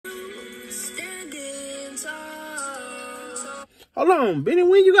Hold on, Benny,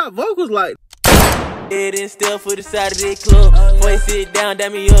 when you got vocals like Head and step for the side of the club. Boy, sit down,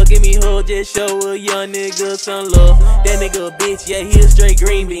 damn me up, give me hug, just show a young nigga some love. That nigga a bitch, yeah, he a straight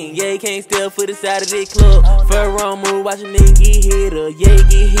green bean. Yeah, he can't step for the side of the club. For a wrong move, watch a nigga get hit up. Yeah,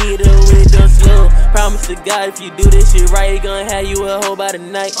 get hit up with them slug. Promise to God, if you do this shit right, he gonna have you a hoe by the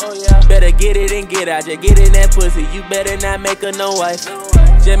night. Better get it and get out, just get in that pussy. You better not make her no wife.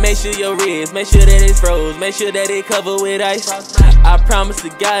 Just make sure your ribs, make sure that it's froze, make sure that it covered with ice. I promise to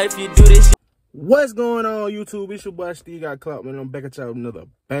God, if you do this shit. What's going on, YouTube? It's your boy Steve Got Clout, man. I'm back at y'all with another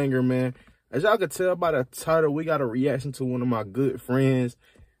banger, man. As y'all can tell by the title, we got a reaction to one of my good friends,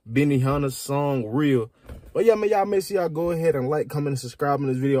 Benihana's song, Real. But yeah, man, y'all make sure y'all go ahead and like, comment, and subscribe on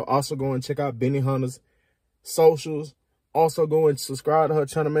this video. Also, go and check out Benihana's socials. Also, go and subscribe to her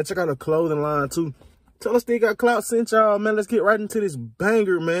channel, man. Check out her clothing line, too. Tell us Steve Got Clout sent y'all, man. Let's get right into this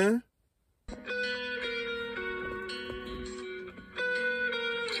banger, man.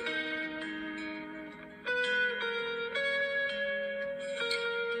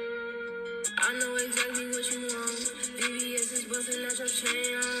 I know exactly what you want. VVS is busting out your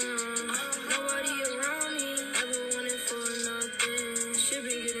chain. Nobody around me ever wanted for nothing. Shit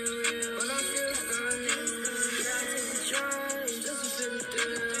been getting real, but I'm still stunning. Yeah, I take the drive just to feel the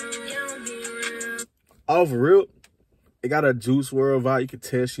thrill. Yeah, I'm being real. Oh, for real? It got a Juice WRLD vibe. You can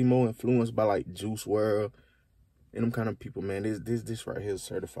tell she more influenced by like Juice WRLD and them kind of people, man. This right here is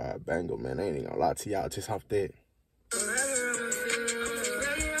certified banger, man. I ain't even gonna lie to y'all just off that.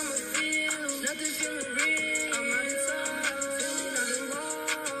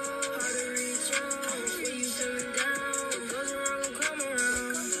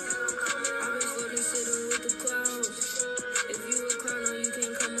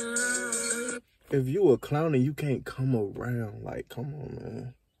 If you a clown and you can't come around, like, come on,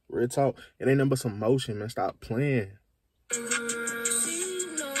 man. Real talk. It ain't nothing but some motion, man. Stop playing.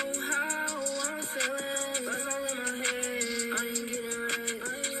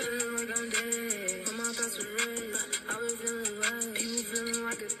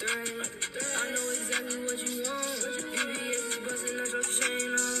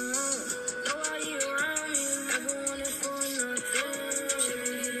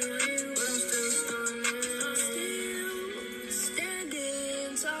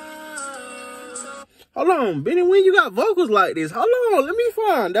 Hold on, Benny, when you got vocals like this? Hold on, let me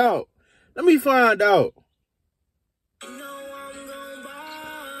find out. Let me find out.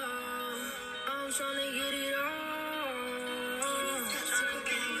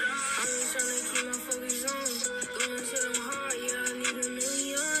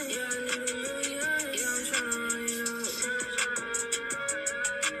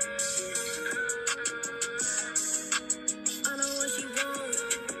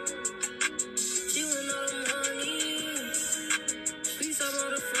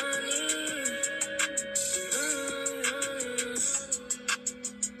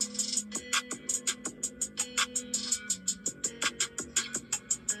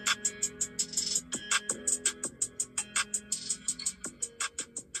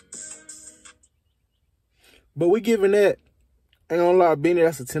 But we giving that, ain't gonna lie, Benny,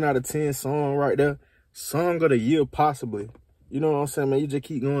 that's a 10 out of 10 song right there. Song of the year, possibly. You know what I'm saying, man? You just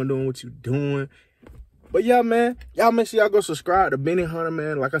keep going doing what you doing. But yeah, man, y'all make sure y'all go subscribe to Benihana,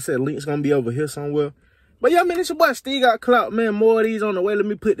 man. Like I said, link's gonna be over here somewhere. But yeah, man, it's your boy Steve Got Clout, man. More of these on the way. Let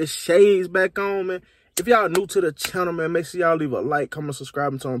me put the shades back on, man. If y'all new to the channel, man, make sure y'all leave a like, comment,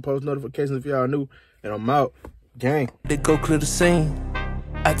 subscribe, and turn on post notifications if y'all new. And I'm out. Gang. They go clear the scene.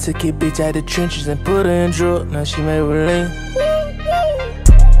 I took it, bitch, out the trenches and put her in drug. Now she made with lean.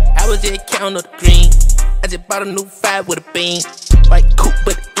 I was just counting up the green. I just bought a new 5 with a beam. White coupe,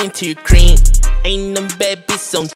 but the interior cream. Ain't nothing bad.